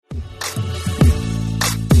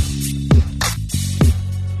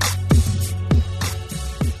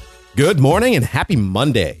Good morning and happy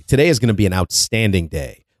Monday. Today is going to be an outstanding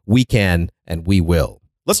day. We can and we will.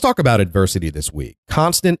 Let's talk about adversity this week.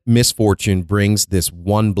 Constant misfortune brings this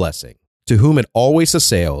one blessing. To whom it always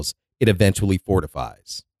assails, it eventually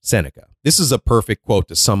fortifies. Seneca. This is a perfect quote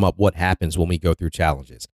to sum up what happens when we go through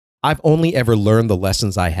challenges. I've only ever learned the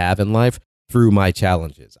lessons I have in life through my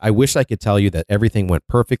challenges. I wish I could tell you that everything went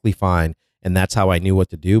perfectly fine and that's how I knew what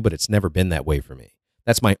to do, but it's never been that way for me.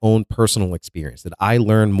 That's my own personal experience, that I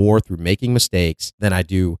learn more through making mistakes than I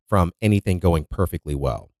do from anything going perfectly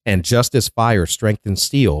well. And just as fire strengthens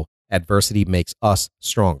steel, adversity makes us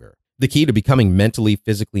stronger. The key to becoming mentally,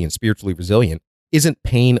 physically, and spiritually resilient isn't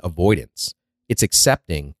pain avoidance. It's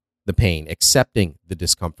accepting the pain, accepting the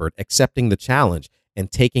discomfort, accepting the challenge,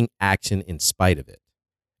 and taking action in spite of it.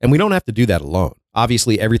 And we don't have to do that alone.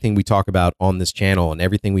 Obviously, everything we talk about on this channel and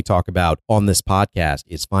everything we talk about on this podcast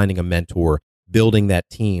is finding a mentor, building that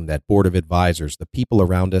team, that board of advisors, the people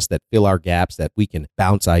around us that fill our gaps that we can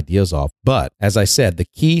bounce ideas off. But as I said, the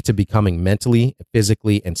key to becoming mentally,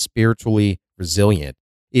 physically, and spiritually resilient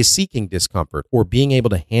is seeking discomfort or being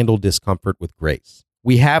able to handle discomfort with grace.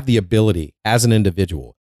 We have the ability as an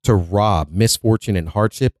individual to rob misfortune and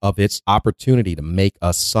hardship of its opportunity to make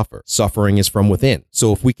us suffer. Suffering is from within.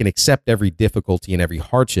 So if we can accept every difficulty and every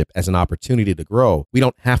hardship as an opportunity to grow, we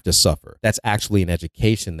don't have to suffer. That's actually an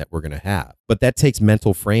education that we're going to have. But that takes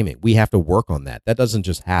mental framing. We have to work on that. That doesn't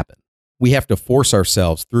just happen. We have to force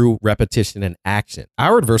ourselves through repetition and action.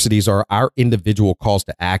 Our adversities are our individual calls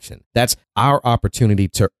to action. That's our opportunity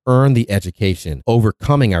to earn the education,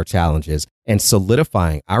 overcoming our challenges, and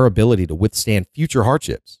solidifying our ability to withstand future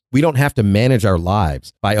hardships. We don't have to manage our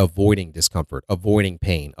lives by avoiding discomfort, avoiding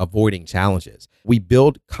pain, avoiding challenges. We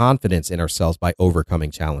build confidence in ourselves by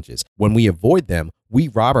overcoming challenges. When we avoid them, we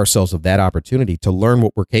rob ourselves of that opportunity to learn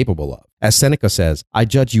what we're capable of. As Seneca says, I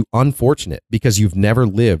judge you unfortunate because you've never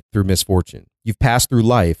lived through misfortune. You've passed through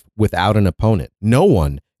life without an opponent. No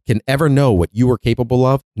one can ever know what you are capable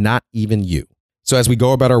of, not even you. So as we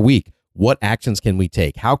go about our week, what actions can we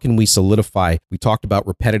take? How can we solidify? We talked about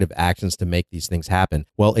repetitive actions to make these things happen.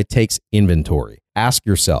 Well, it takes inventory. Ask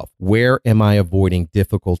yourself, where am I avoiding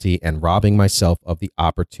difficulty and robbing myself of the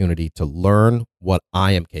opportunity to learn what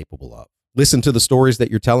I am capable of? Listen to the stories that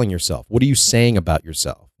you're telling yourself. What are you saying about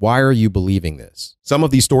yourself? Why are you believing this? Some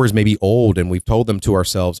of these stories may be old and we've told them to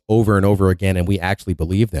ourselves over and over again and we actually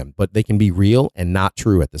believe them, but they can be real and not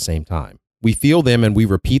true at the same time. We feel them and we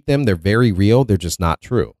repeat them. They're very real. They're just not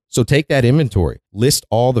true. So take that inventory, list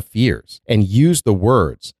all the fears, and use the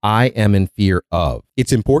words, I am in fear of.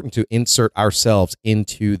 It's important to insert ourselves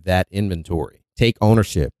into that inventory. Take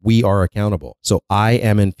ownership. We are accountable. So I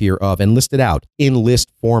am in fear of, and list it out in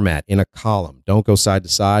list format in a column. Don't go side to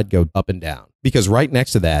side, go up and down. Because right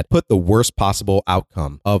next to that, put the worst possible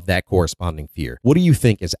outcome of that corresponding fear. What do you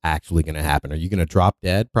think is actually going to happen? Are you going to drop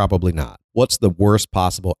dead? Probably not. What's the worst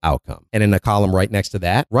possible outcome? And in a column right next to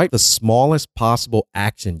that, write the smallest possible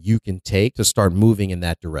action you can take to start moving in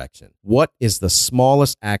that direction. What is the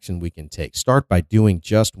smallest action we can take? Start by doing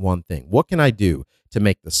just one thing. What can I do to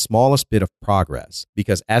make the smallest bit of progress?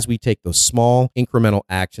 Because as we take those small incremental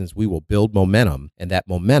actions, we will build momentum, and that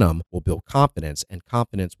momentum will build confidence, and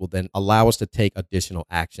confidence will then allow us to take additional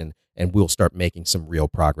action, and we'll start making some real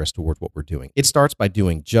progress towards what we're doing. It starts by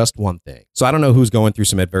doing just one thing. So I don't know who's going through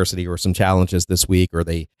some adversity or some challenges this week, or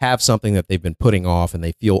they have something that they've been putting off and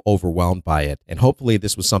they feel overwhelmed by it. And hopefully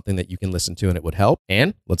this was something that you can listen to and it would help.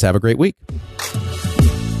 And let's have a great week.